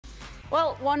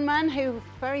Well, one man who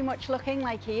very much looking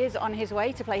like he is on his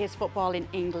way to play his football in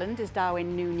England is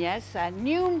Darwin Nunez. A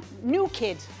new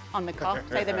kid on the cop.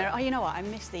 Say the mirror. Oh, you know what? I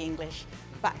miss the English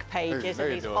back pages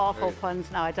and these awful puns.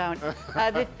 No, I don't.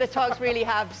 The talks really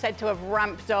have said to have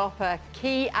ramped up.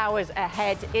 Key hours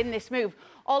ahead in this move.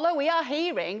 Although we are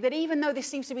hearing that even though this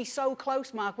seems to be so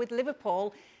close, Mark, with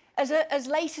Liverpool, as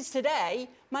late as today,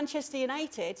 Manchester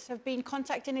United have been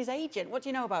contacting his agent. What do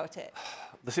you know about it?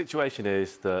 The situation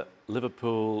is that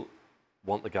Liverpool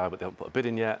want the guy, but they haven't put a bid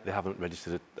in yet. They haven't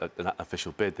registered an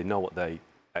official bid. They know what they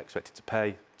expected to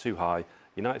pay, too high.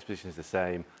 United's position is the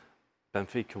same.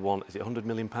 Benfica want, is it £100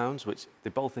 million, which they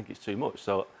both think it's too much.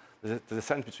 So there's a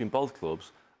sense between both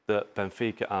clubs that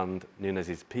Benfica and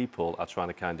Nunez's people are trying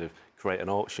to kind of create an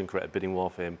auction, create a bidding war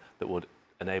for him that would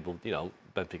enable, you know,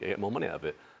 Benfica to get more money out of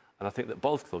it. And I think that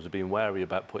both clubs have been wary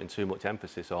about putting too much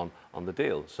emphasis on the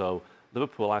deal. So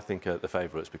Liverpool, I think, are the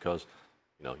favourites because,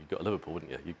 you know, you'd go to Liverpool,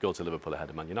 wouldn't you? You'd go to Liverpool ahead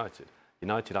of Man United.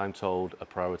 United, I'm told, are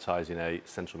prioritising a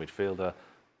central midfielder.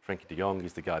 Frankie de Jong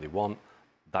is the guy they want.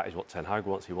 That is what Ten Hag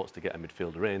wants. He wants to get a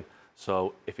midfielder in.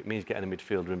 So if it means getting a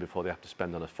midfielder in before they have to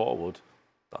spend on a forward,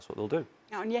 that's what they'll do.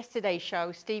 Now, on yesterday's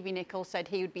show, Stevie Nicol said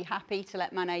he would be happy to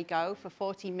let Mane go for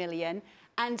 40 million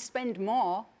and spend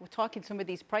more. We're talking some of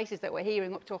these prices that we're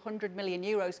hearing, up to 100 million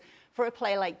euros for a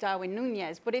player like Darwin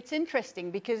Nunez. But it's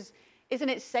interesting because isn't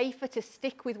it safer to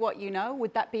stick with what you know?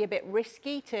 Would that be a bit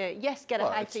risky to, yes, get a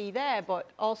high fee there, but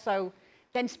also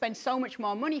then spend so much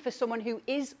more money for someone who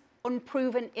is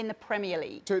unproven in the Premier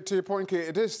League? To your point, Kate,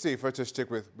 it is safer to stick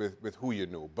with who you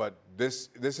know, but this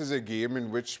is a game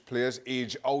in which players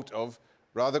age out of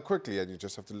rather quickly, and you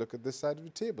just have to look at this side of the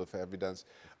table for evidence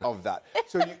of that.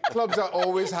 So clubs are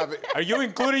always having... Are you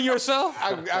including yourself?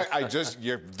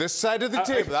 You're this side of the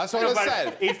table, that's what I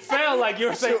said. It felt like you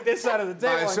were saying this side of the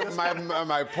table.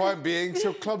 My point being,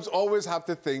 so clubs always have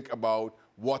to think about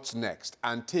what's next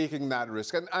and taking that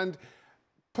risk and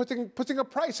putting a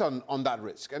price on that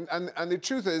risk. And the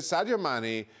truth is, Sadio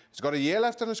Mane has got a year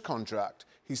left on his contract.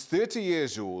 He's 30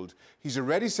 years old. He's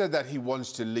already said that he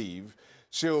wants to leave.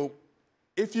 So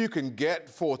if you can get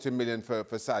 40 million for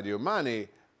Sadio Mane,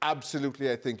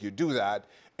 absolutely, I think you do that.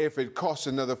 If it costs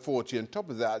another 40 on top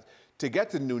of that to get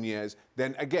to Nunez,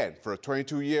 then again, for a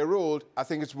 22-year-old, I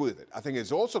think it's worth it. I think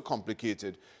it's also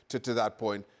complicated to that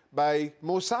point by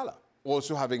Mo Salah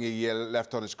also having a year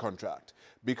left on his contract.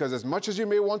 Because as much as you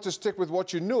may want to stick with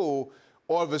what you know,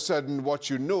 all of a sudden what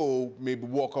you know maybe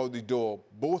walk out the door,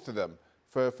 both of them,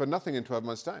 for nothing in 12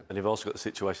 months' time. And you've also got the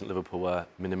situation at Liverpool where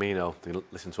Minamino, they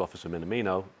listen to offers for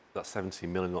Minamino, that's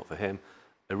 17 million not for him.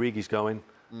 Origi's going.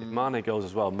 If Mane goes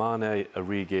as well, Mane,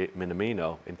 Origi,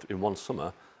 Minamino in one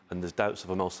summer, and there's doubts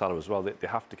of a Mo Salah as well, they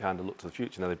have to kind of look to the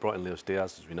future. Now, they brought in Luis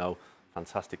Diaz, as we know,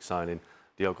 fantastic signing.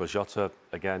 Diogo Jota,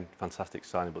 again, fantastic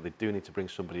signing, but they do need to bring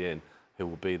somebody in who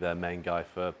will be their main guy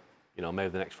for, you know, maybe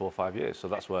the next 4 or 5 years. So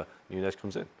that's where Nunez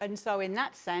comes in. And so in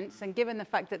that sense, and given the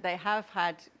fact that they have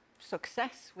had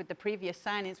success with the previous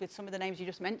signings with some of the names you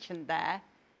just mentioned there,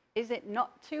 is it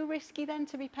not too risky then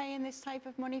to be paying this type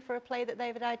of money for a player that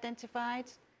they've identified?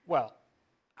 Well,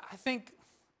 I think,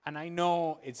 and I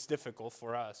know it's difficult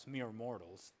for us mere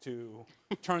mortals to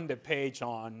turn the page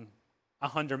on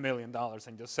 $100 million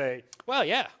and just say, well,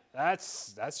 yeah,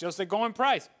 that's just the going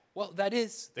price. Well, that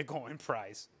is the going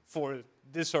price for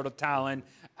this sort of talent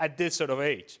at this sort of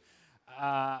age.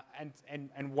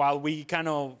 And while we kind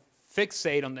of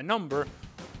fixate on the number,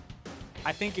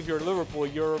 I think if you're Liverpool,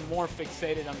 you're more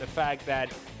fixated on the fact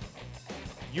that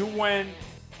you went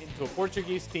into a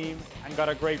Portuguese team and got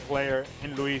a great player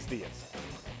in Luis Diaz.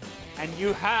 And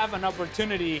you have an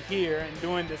opportunity here in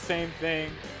doing the same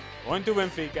thing, going to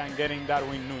Benfica and getting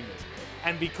Darwin Nunez.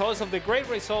 And because of the great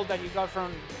result that you got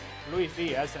from Luis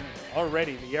Diaz and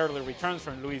already the early returns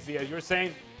from Luis Diaz, you're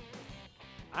saying,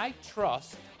 I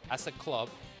trust as a club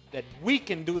that we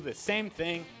can do the same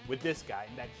thing with this guy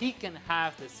and that he can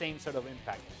have the same sort of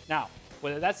impact. Now,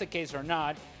 whether that's the case or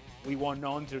not, we won't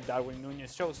know until Darwin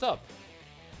Nunez shows up.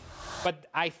 But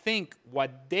I think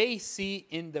what they see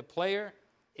in the player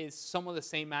is some of the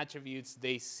same attributes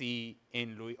they see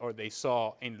in they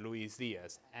saw in Luis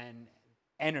Diaz, and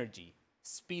energy,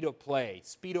 speed of play,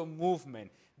 speed of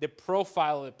movement. The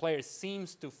profile of the player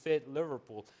seems to fit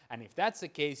Liverpool. And if that's the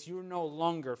case, you're no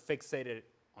longer fixated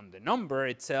on the number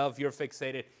itself. You're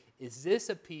fixated, is this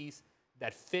a piece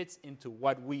that fits into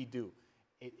what we do?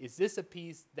 Is this a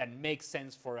piece that makes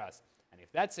sense for us? And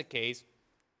if that's the case,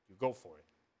 you go for it.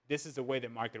 This is the way the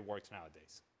market works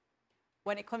nowadays.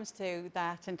 When it comes to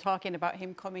that and talking about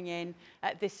him coming in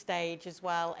at this stage as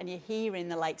well, and you're hearing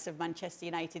the likes of Manchester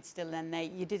United still in there,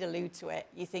 you did allude to it.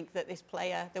 You think that this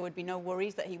player, there would be no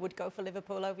worries that he would go for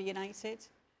Liverpool over United?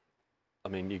 I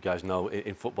mean, you guys know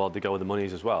in football they go with the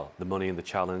monies as well, the money and the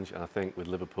challenge. And I think with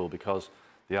Liverpool, because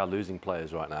they are losing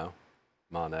players right now,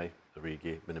 Mane,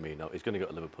 Origi, Minamino, he's going to go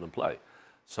to Liverpool and play.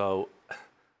 So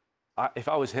if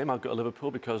I was him, I'd go to Liverpool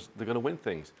because they're going to win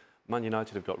things. Man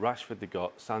United have got Rashford, they've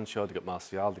got Sancho, they've got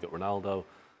Martial, they've got Ronaldo.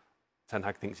 Ten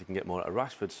Hag thinks he can get more out of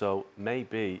Rashford, so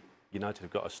maybe United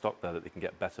have got a stock there that they can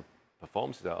get better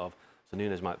performances out of. So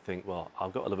Nunez might think, well,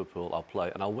 I'll go to Liverpool, I'll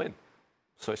play, and I'll win.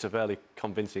 So it's a fairly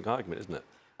convincing argument, isn't it?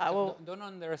 Don't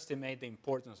underestimate the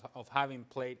importance of having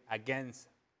played against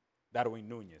Darwin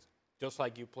Nunez, just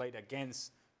like you played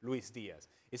against Luis Diaz.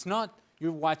 It's not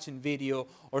you're watching video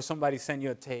or somebody sent you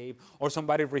a tape or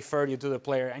somebody referred you to the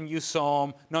player and you saw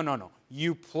him. No, no, no.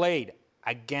 You played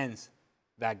against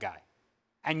that guy.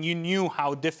 And you knew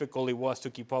how difficult it was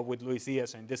to keep up with Luis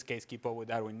Diaz, or in this case, keep up with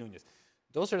Darwin Nunez.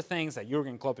 Those are things that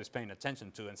Jurgen Klopp is paying attention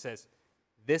to and says,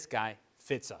 this guy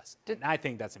fits us. And I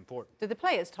think that's important. Did the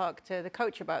players talk to the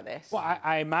coach about this? Well,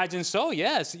 I imagine so,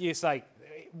 yes. It's like,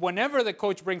 whenever the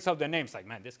coach brings up the name, it's like,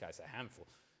 man, this guy's a handful.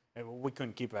 We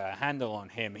couldn't keep a handle on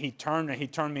him. He turned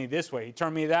me this way. He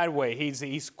turned me that way.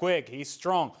 He's quick. He's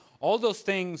strong. All those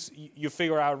things you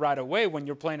figure out right away when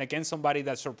you're playing against somebody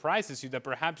that surprises you, that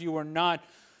perhaps you were not.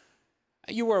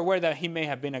 You were aware that he may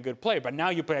have been a good player, but now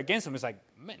you play against him. It's like,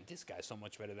 man, this guy's so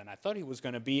much better than I thought he was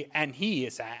going to be, and he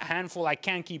is a handful. I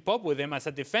can't keep up with him as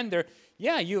a defender.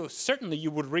 Yeah, you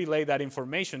would relay that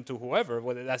information to whoever,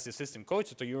 whether that's the assistant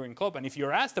coach or to Jurgen Klopp. And if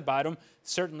you're asked about him,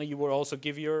 certainly you would also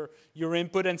give your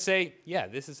input and say, yeah,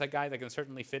 this is a guy that can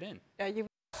certainly fit in.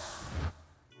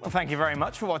 Well, thank you very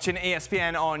much for watching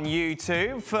ESPN on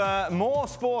YouTube. For more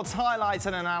sports highlights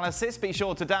and analysis, be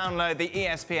sure to download the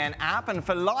ESPN app. And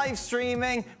for live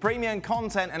streaming, premium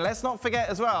content, and let's not forget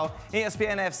as well,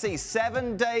 ESPN FC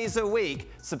 7 days a week.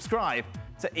 Subscribe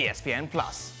to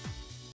ESPN+.